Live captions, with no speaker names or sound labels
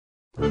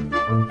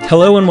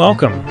Hello and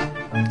welcome.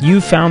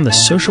 You've found the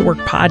Social Work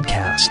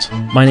Podcast.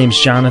 My name's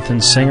Jonathan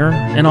Singer,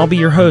 and I'll be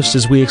your host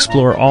as we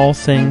explore all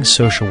things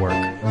social work.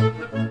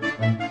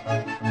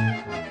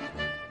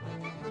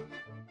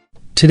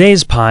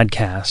 Today's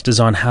podcast is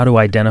on how to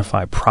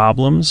identify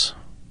problems,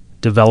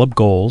 develop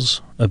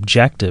goals,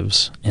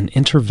 objectives, and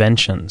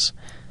interventions.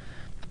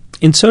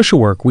 In social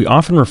work, we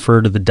often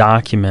refer to the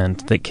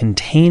document that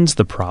contains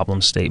the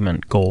problem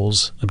statement,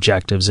 goals,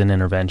 objectives, and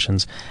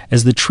interventions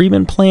as the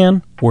treatment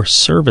plan or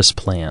service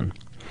plan.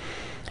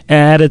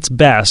 At its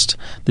best,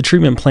 the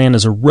treatment plan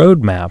is a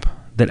roadmap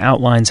that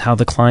outlines how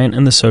the client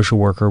and the social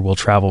worker will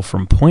travel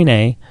from point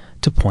A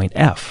to point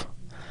F.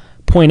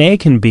 Point A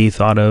can be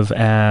thought of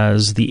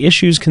as the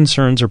issues,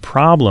 concerns, or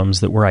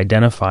problems that were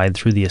identified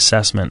through the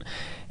assessment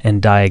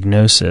and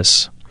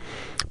diagnosis.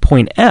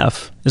 Point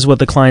F is what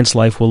the client's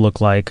life will look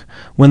like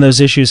when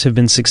those issues have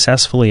been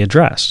successfully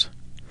addressed.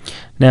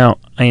 Now,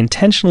 I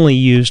intentionally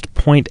used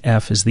point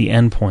F as the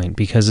endpoint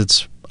because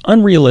it's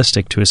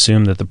unrealistic to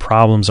assume that the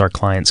problems our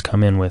clients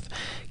come in with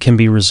can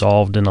be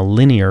resolved in a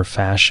linear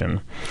fashion.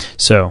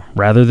 So,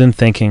 rather than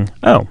thinking,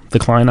 the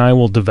client and I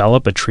will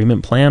develop a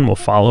treatment plan, we'll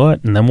follow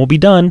it, and then we'll be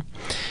done,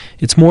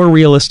 it's more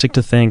realistic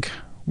to think,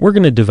 we're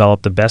going to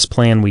develop the best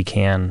plan we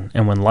can,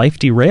 and when life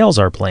derails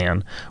our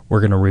plan,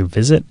 we're going to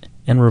revisit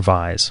and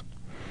revise.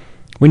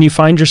 When you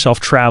find yourself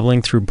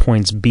traveling through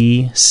points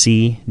B,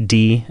 C,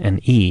 D,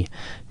 and E,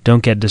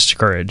 don't get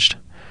discouraged.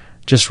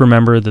 Just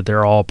remember that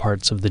they're all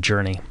parts of the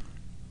journey.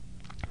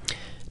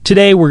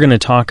 Today, we're going to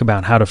talk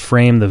about how to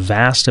frame the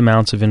vast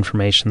amounts of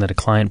information that a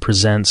client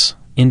presents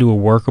into a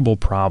workable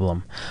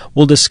problem.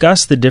 We'll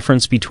discuss the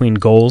difference between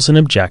goals and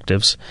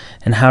objectives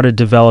and how to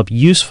develop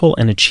useful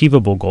and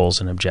achievable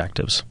goals and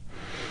objectives.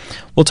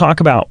 We'll talk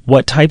about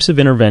what types of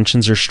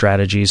interventions or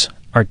strategies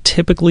are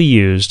typically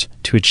used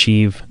to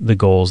achieve the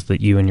goals that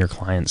you and your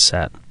client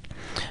set.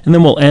 And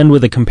then we'll end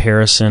with a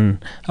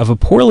comparison of a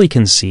poorly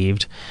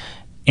conceived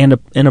and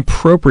an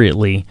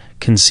appropriately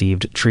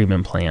conceived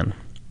treatment plan.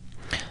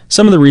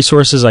 Some of the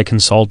resources I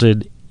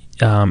consulted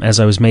as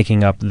I was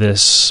making up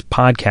this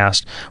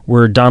podcast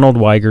were Donald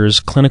Weiger's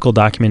Clinical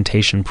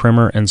Documentation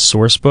Primer and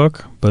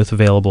Sourcebook, both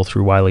available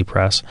through Wiley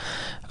Press,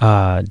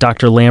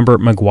 Dr. Lambert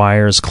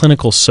McGuire's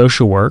Clinical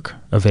Social Work,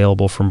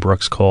 available from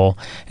Brooks Cole,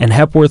 and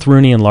Hepworth,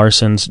 Rooney, and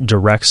Larson's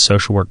Direct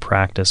Social Work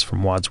Practice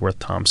from Wadsworth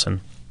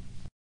Thompson.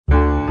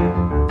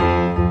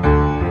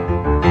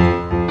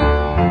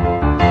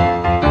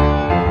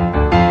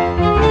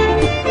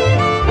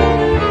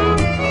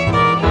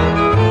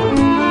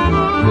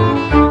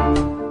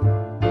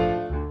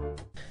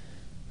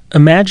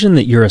 Imagine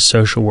that you're a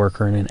social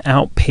worker in an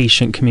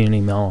outpatient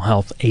community mental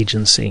health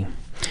agency.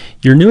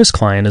 Your newest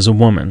client is a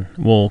woman.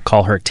 We'll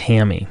call her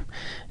Tammy.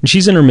 And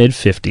she's in her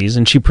mid-50s,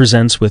 and she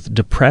presents with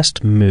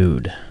depressed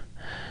mood.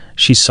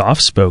 She's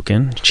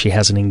soft-spoken, she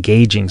has an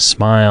engaging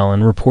smile,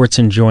 and reports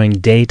enjoying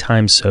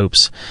daytime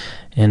soaps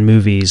and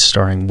movies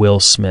starring Will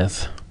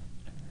Smith.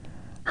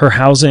 Her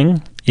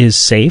housing is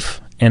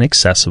safe and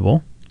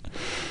accessible,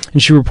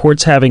 and she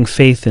reports having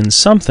faith in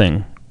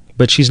something,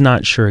 but she's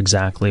not sure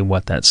exactly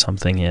what that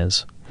something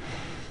is.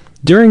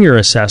 During your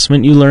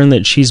assessment, you learn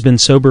that she's been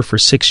sober for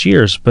 6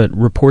 years, but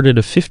reported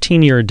a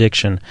 15-year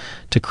addiction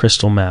to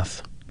crystal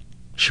meth.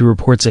 She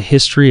reports a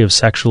history of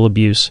sexual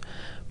abuse,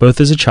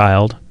 both as a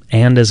child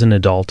and as an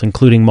adult,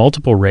 including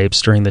multiple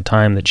rapes during the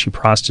time that she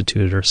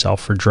prostituted herself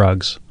for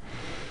drugs.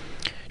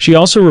 She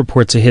also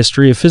reports a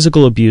history of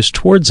physical abuse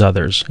towards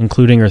others,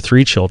 including her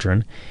 3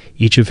 children,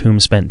 each of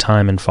whom spent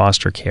time in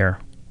foster care.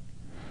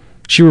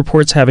 She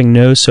reports having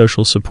no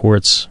social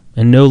supports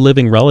and no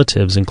living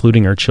relatives,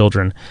 including her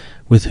children,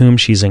 with whom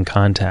she's in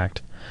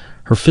contact.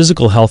 Her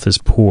physical health is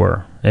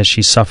poor, as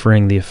she's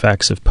suffering the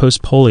effects of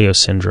post-polio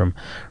syndrome,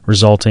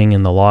 resulting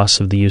in the loss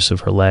of the use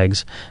of her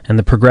legs and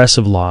the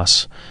progressive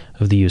loss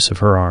of the use of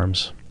her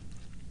arms.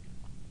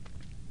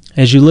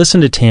 As you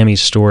listen to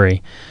Tammy's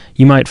story,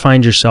 you might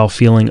find yourself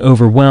feeling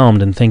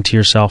overwhelmed and think to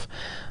yourself,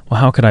 well,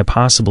 how could I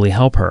possibly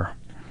help her?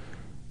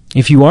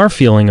 If you are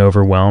feeling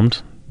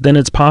overwhelmed, then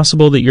it's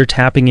possible that you're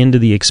tapping into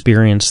the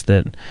experience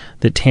that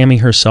Tammy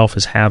herself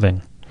is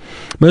having.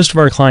 Most of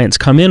our clients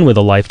come in with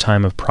a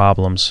lifetime of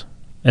problems,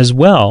 as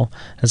well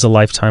as a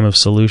lifetime of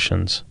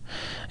solutions.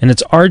 And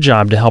it's our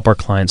job to help our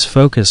clients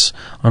focus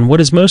on what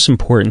is most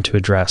important to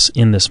address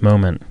in this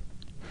moment.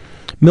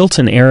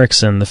 Milton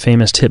Erickson, the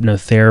famous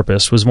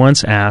hypnotherapist, was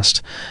once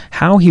asked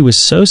how he was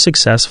so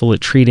successful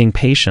at treating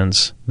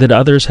patients that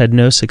others had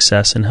no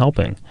success in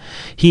helping.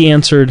 He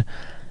answered,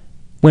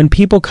 "When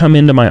people come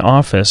into my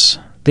office,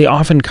 they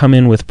often come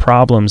in with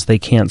problems they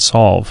can't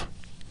solve.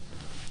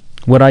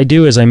 What I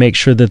do is I make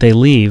sure that they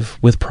leave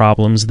with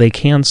problems they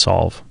can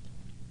solve."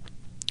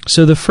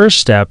 So the first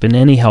step in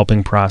any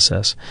helping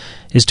process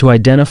is to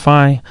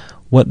identify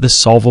what the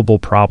solvable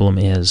problem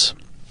is.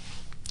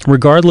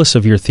 Regardless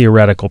of your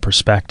theoretical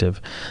perspective,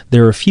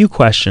 there are a few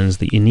questions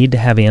that you need to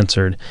have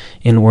answered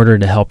in order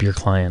to help your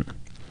client.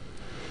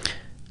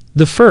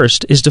 The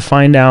first is to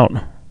find out,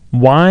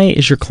 why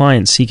is your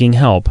client seeking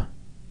help,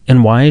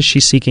 and why is she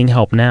seeking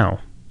help now?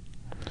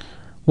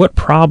 What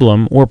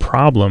problem or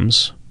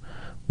problems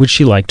would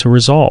she like to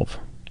resolve?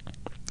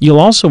 You'll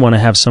also want to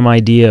have some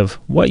idea of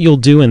what you'll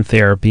do in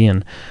therapy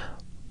and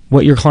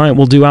what your client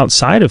will do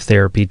outside of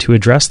therapy to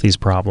address these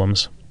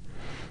problems.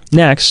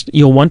 Next,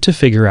 you'll want to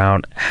figure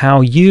out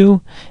how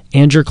you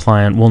and your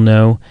client will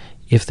know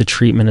if the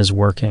treatment is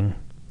working.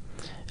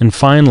 And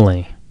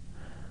finally,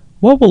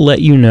 what will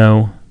let you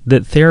know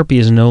that therapy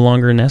is no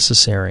longer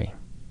necessary?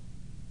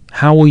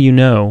 How will you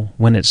know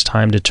when it's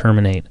time to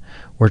terminate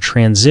or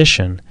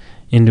transition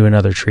into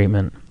another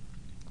treatment?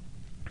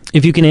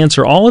 If you can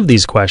answer all of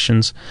these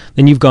questions,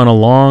 then you've gone a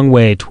long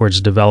way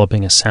towards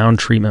developing a sound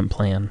treatment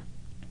plan.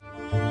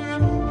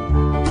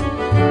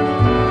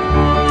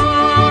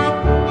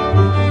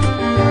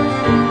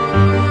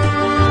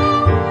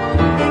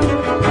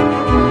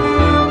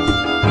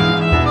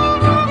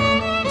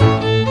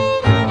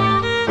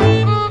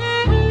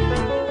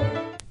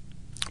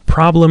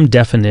 Problem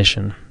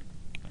definition.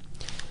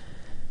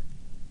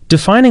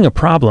 Defining a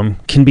problem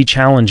can be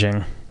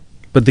challenging,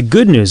 but the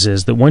good news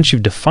is that once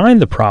you've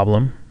defined the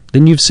problem,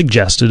 then you've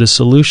suggested a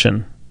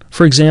solution.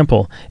 For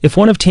example, if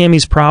one of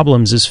Tammy's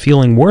problems is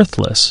feeling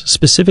worthless,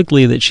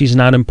 specifically that she's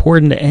not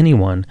important to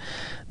anyone,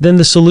 then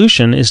the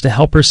solution is to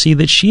help her see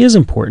that she is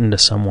important to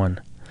someone.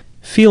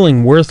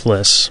 Feeling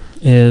worthless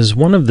is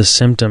one of the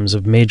symptoms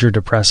of major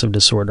depressive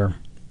disorder.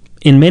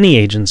 In many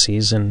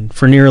agencies, and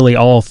for nearly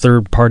all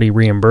third-party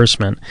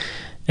reimbursement,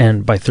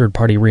 and by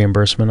third-party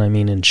reimbursement I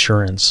mean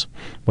insurance,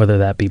 whether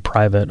that be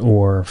private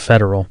or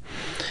federal,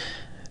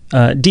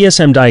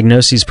 DSM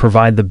diagnoses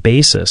provide the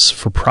basis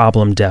for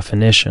problem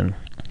definition.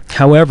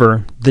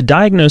 However, the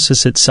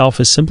diagnosis itself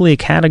is simply a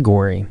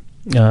category,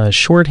 a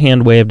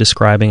shorthand way of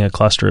describing a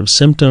cluster of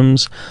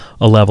symptoms,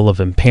 a level of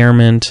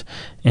impairment,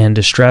 and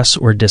distress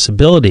or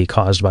disability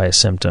caused by a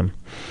symptom.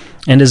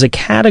 And as a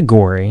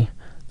category,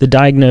 the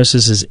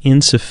diagnosis is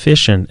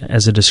insufficient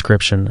as a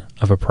description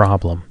of a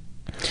problem.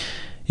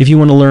 If you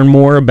want to learn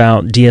more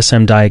about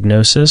DSM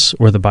diagnosis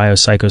or the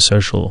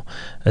biopsychosocial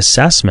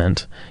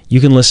assessment, you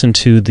can listen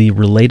to the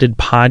related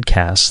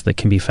podcasts that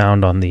can be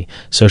found on the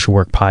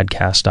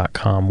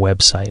socialworkpodcast.com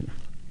website.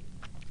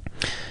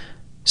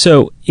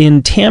 So,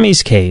 in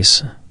Tammy's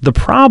case, the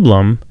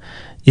problem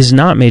is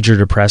not major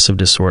depressive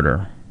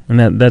disorder,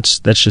 and that's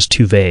just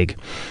too vague.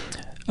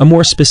 A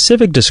more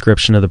specific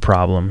description of the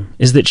problem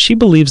is that she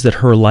believes that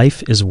her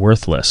life is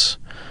worthless.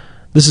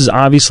 This is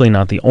obviously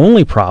not the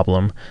only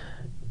problem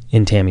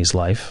in Tammy's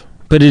life,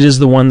 but it is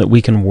the one that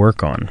we can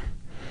work on.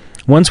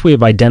 Once we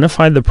have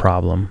identified the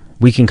problem,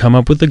 we can come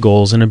up with the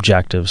goals and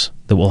objectives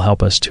that will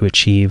help us to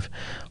achieve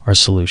our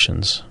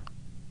solutions.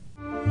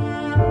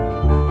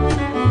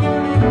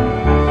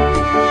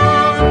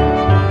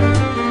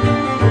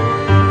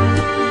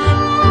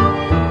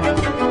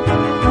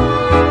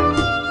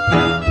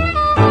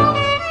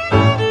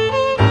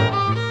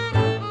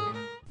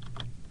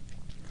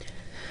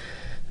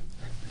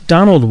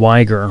 Donald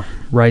Weiger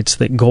writes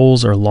that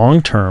goals are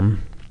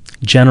long-term,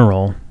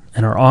 general,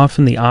 and are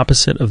often the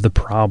opposite of the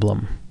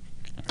problem.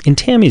 In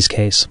Tammy's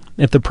case,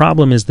 if the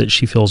problem is that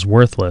she feels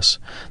worthless,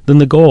 then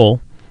the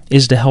goal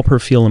is to help her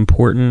feel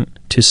important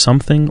to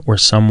something or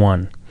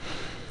someone.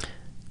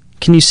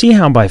 Can you see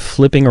how by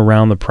flipping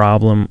around the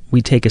problem,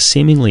 we take a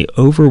seemingly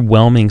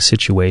overwhelming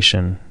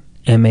situation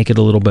and make it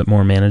a little bit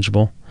more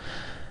manageable?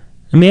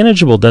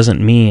 Manageable doesn't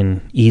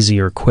mean easy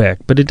or quick,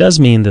 but it does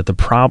mean that the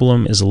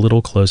problem is a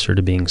little closer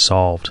to being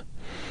solved.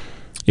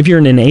 If you're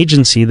in an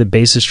agency that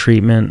bases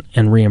treatment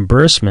and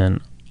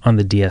reimbursement on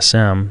the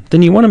DSM,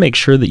 then you want to make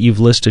sure that you've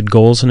listed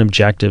goals and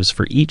objectives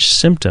for each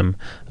symptom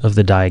of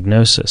the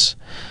diagnosis.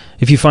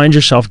 If you find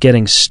yourself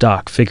getting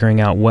stuck figuring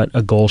out what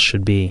a goal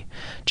should be,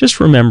 just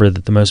remember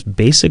that the most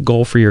basic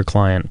goal for your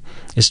client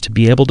is to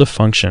be able to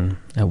function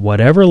at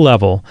whatever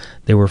level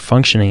they were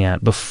functioning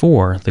at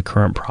before the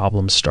current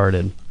problem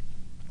started.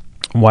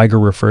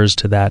 Weiger refers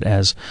to that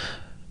as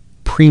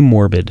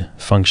premorbid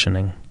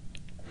functioning.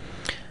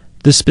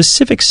 The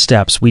specific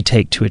steps we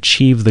take to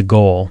achieve the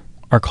goal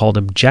are called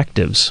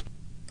objectives.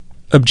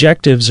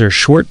 Objectives are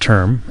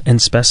short-term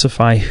and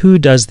specify who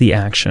does the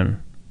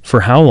action,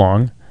 for how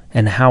long,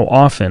 and how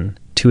often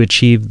to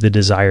achieve the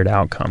desired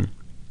outcome.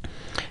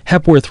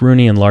 Hepworth,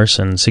 Rooney, and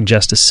Larson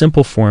suggest a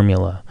simple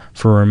formula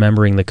for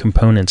remembering the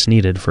components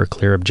needed for a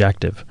clear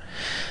objective.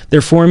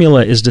 Their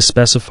formula is to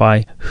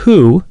specify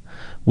who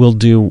will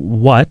do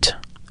what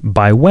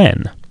by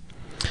when.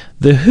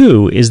 The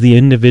who is the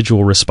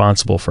individual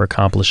responsible for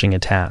accomplishing a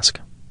task.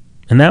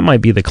 And that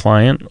might be the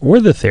client or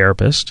the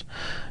therapist.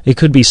 It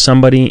could be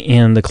somebody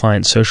in the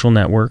client's social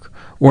network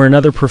or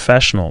another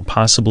professional,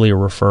 possibly a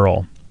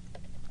referral.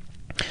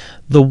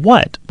 The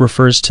what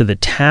refers to the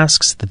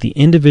tasks that the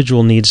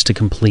individual needs to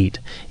complete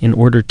in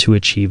order to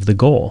achieve the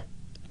goal.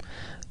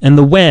 And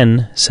the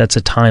when sets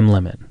a time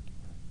limit.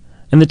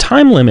 And the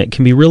time limit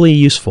can be really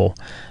useful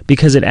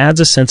because it adds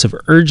a sense of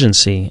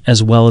urgency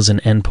as well as an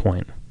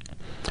endpoint.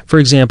 For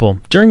example,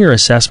 during your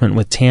assessment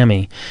with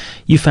Tammy,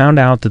 you found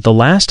out that the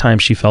last time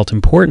she felt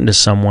important to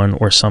someone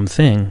or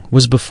something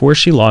was before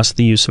she lost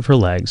the use of her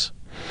legs.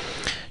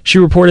 She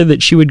reported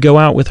that she would go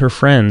out with her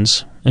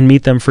friends and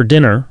meet them for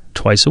dinner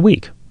twice a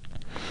week.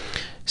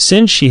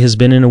 Since she has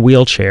been in a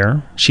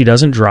wheelchair, she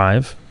doesn't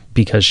drive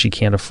because she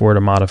can't afford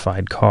a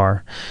modified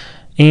car.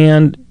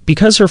 And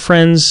because her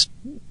friends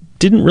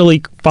didn't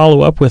really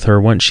follow up with her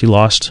once she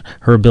lost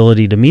her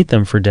ability to meet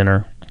them for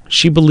dinner,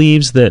 she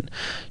believes that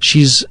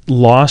she's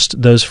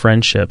lost those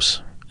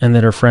friendships and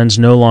that her friends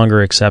no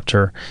longer accept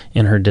her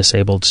in her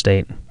disabled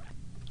state.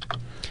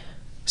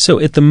 So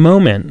at the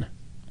moment,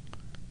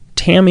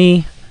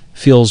 Tammy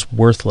feels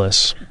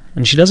worthless,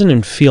 and she doesn't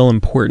even feel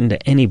important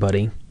to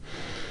anybody.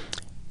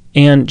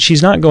 And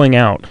she's not going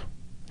out.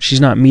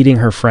 She's not meeting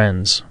her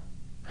friends.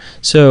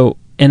 So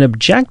an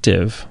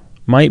objective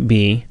might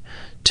be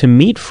to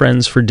meet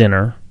friends for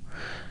dinner,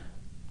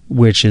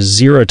 which is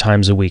 0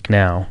 times a week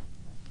now.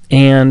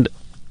 And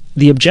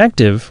the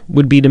objective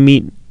would be to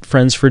meet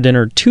friends for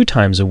dinner 2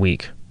 times a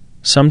week,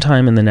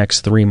 sometime in the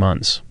next 3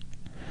 months.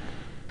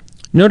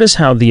 Notice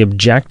how the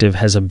objective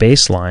has a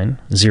baseline,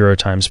 0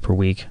 times per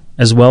week,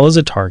 as well as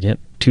a target,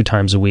 2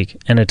 times a week,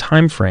 and a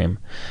time frame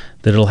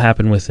that it'll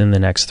happen within the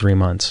next 3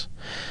 months.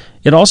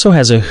 It also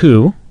has a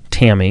who,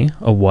 Tammy,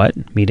 a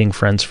what, meeting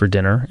friends for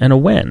dinner, and a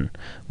when,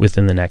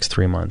 within the next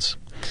 3 months.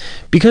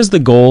 Because the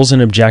goals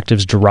and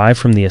objectives derive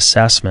from the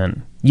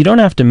assessment, you don't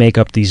have to make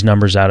up these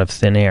numbers out of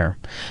thin air.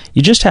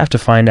 You just have to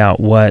find out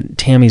what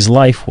Tammy's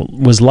life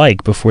was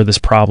like before this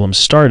problem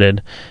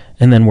started,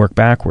 and then work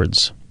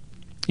backwards.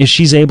 If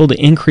she's able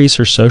to increase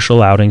her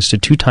social outings to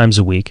 2 times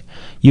a week,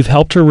 you've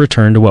helped her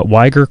return to what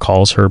Weiger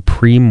calls her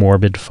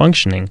pre-morbid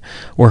functioning,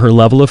 or her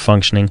level of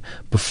functioning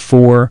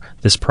before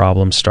this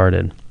problem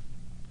started.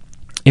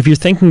 If you're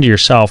thinking to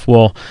yourself,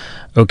 well,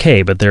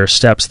 okay, but there are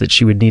steps that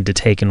she would need to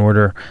take in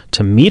order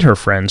to meet her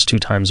friends 2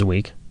 times a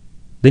week,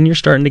 then you're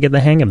starting to get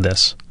the hang of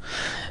this.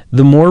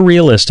 The more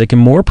realistic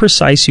and more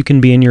precise you can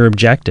be in your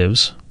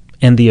objectives,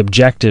 and the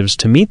objectives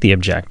to meet the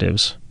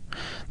objectives,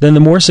 then the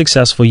more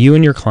successful you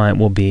and your client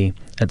will be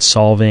at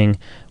solving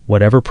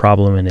whatever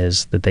problem it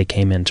is that they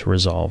came in to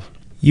resolve.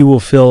 You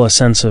will feel a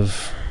sense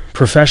of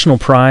professional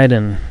pride,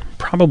 and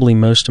probably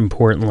most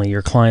importantly,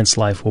 your client's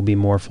life will be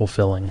more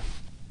fulfilling.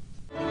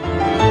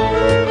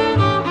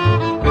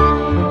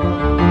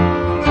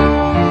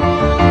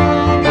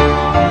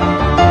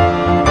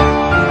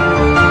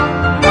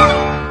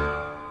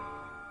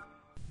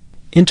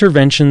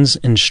 Interventions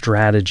and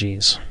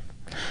strategies.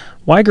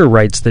 Weiger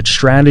writes that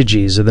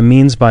strategies are the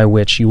means by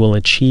which you will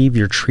achieve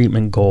your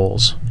treatment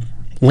goals.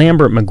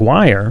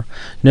 Lambert-McGuire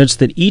notes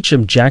that each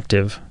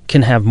objective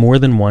can have more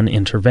than one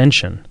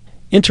intervention.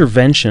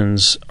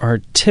 Interventions are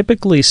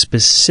typically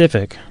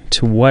specific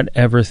to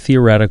whatever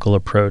theoretical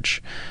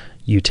approach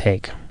you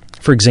take.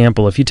 For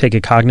example, if you take a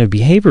cognitive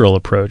behavioral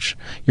approach,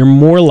 you're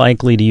more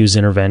likely to use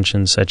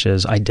interventions such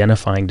as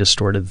identifying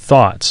distorted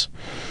thoughts.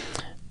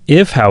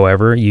 If,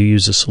 however, you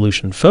use a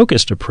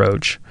solution-focused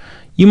approach,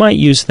 you might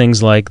use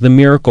things like the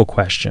miracle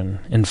question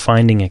and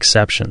finding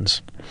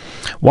exceptions.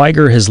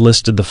 Weiger has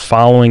listed the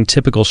following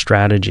typical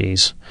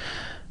strategies.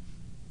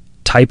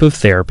 Type of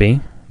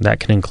therapy, that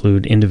can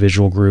include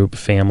individual, group,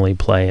 family,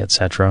 play,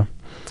 etc.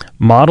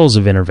 Models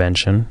of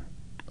intervention,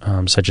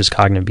 such as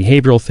cognitive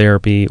behavioral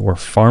therapy or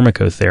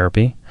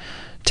pharmacotherapy.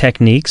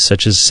 Techniques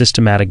such as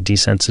systematic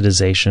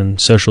desensitization,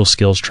 social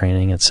skills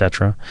training,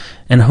 etc.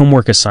 And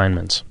homework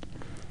assignments.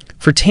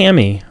 For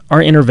Tammy, our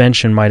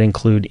intervention might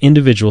include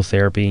individual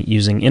therapy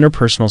using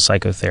interpersonal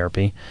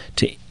psychotherapy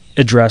to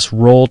address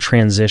role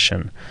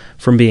transition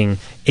from being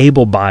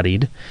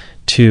able-bodied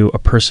to a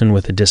person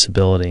with a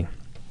disability.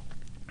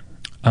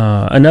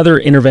 Another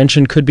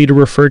intervention could be to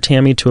refer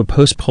Tammy to a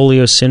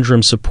post-polio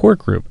syndrome support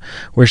group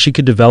where she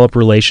could develop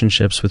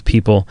relationships with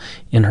people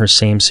in her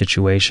same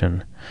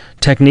situation.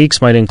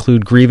 Techniques might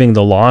include grieving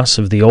the loss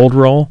of the old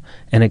role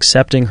and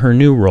accepting her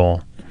new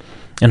role.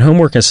 And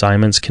homework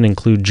assignments can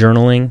include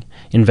journaling,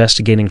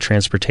 investigating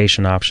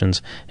transportation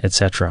options,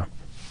 etc.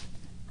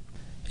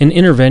 An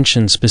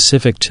intervention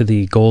specific to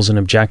the goals and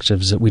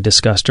objectives that we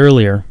discussed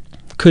earlier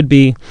could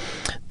be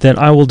that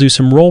I will do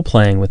some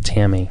role-playing with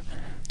Tammy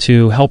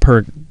to help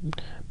her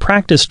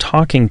practice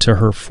talking to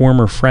her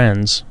former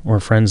friends, or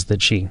friends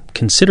that she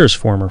considers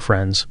former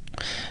friends,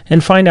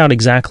 and find out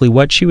exactly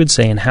what she would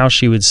say and how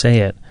she would say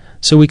it,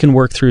 so we can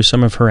work through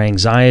some of her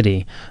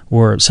anxiety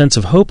or sense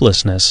of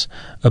hopelessness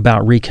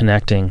about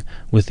reconnecting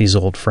with these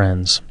old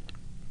friends.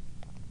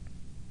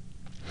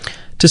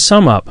 To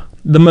sum up,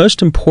 the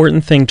most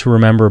important thing to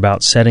remember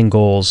about setting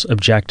goals,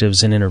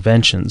 objectives, and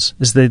interventions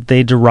is that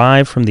they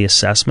derive from the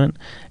assessment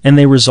and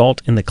they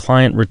result in the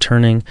client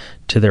returning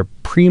to their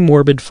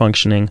pre-morbid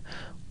functioning,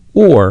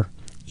 or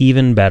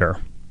even better.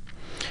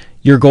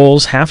 Your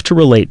goals have to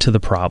relate to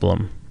the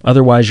problem,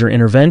 otherwise your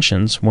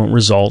interventions won't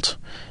result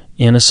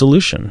in a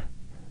solution.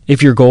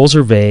 If your goals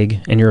are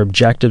vague and your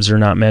objectives are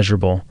not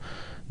measurable,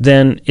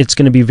 then it's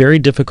going to be very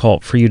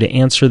difficult for you to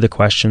answer the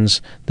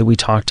questions that we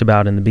talked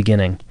about in the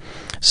beginning,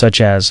 such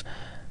as,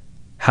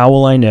 how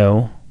will I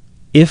know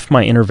if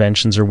my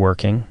interventions are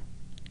working,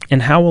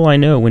 and how will I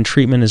know when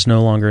treatment is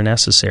no longer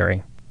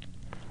necessary?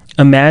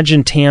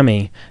 Imagine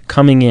Tammy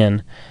coming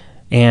in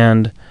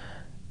and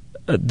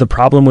the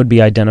problem would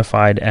be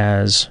identified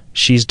as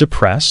she's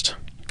depressed,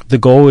 the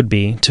goal would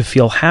be to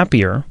feel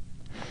happier,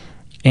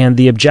 and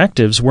the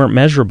objectives weren't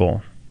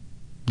measurable.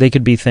 They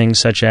could be things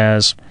such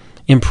as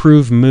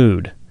improve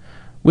mood,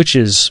 which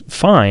is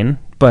fine,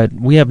 but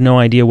we have no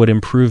idea what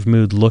improved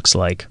mood looks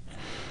like.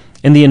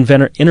 And the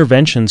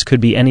interventions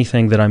could be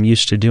anything that I'm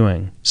used to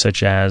doing,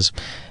 such as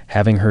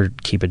having her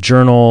keep a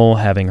journal,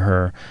 having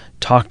her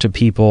talk to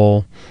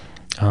people.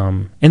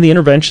 And the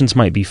interventions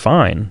might be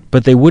fine,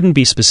 but they wouldn't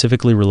be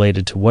specifically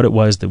related to what it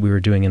was that we were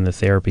doing in the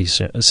therapy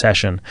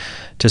session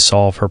to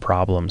solve her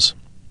problems.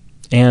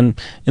 And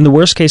in the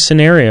worst case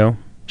scenario,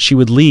 she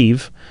would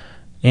leave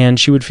and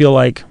she would feel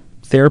like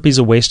therapy's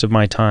a waste of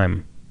my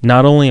time.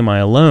 Not only am I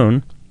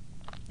alone,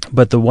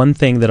 but the one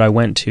thing that I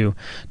went to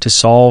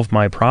solve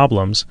my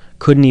problems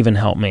couldn't even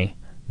help me.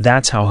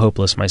 That's how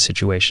hopeless my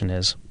situation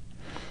is.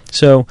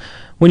 So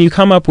when you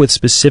come up with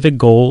specific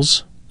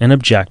goals and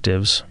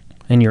objectives,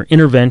 and your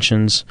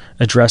interventions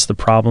address the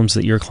problems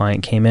that your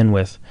client came in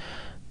with,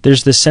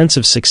 there's this sense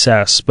of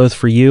success both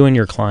for you and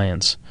your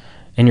clients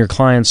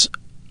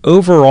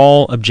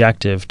overall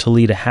objective to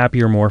lead a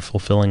happier, more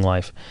fulfilling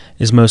life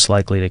is most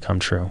likely to come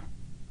true.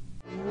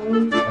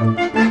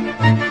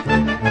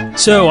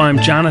 So, I'm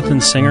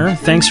Jonathan Singer.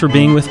 Thanks for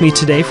being with me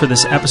today for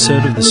this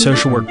episode of the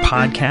Social Work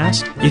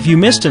Podcast. If you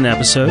missed an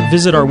episode,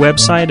 visit our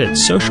website at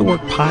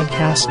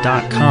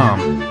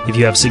socialworkpodcast.com. If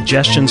you have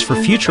suggestions for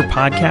future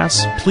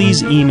podcasts,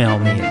 please email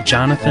me at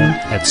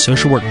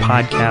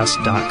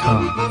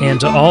jonathan@socialworkpodcast.com. And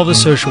to all the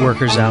social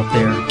workers out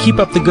there, keep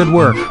up the good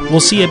work. We'll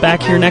see you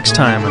back here next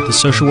time at the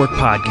Social Work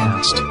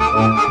Podcast.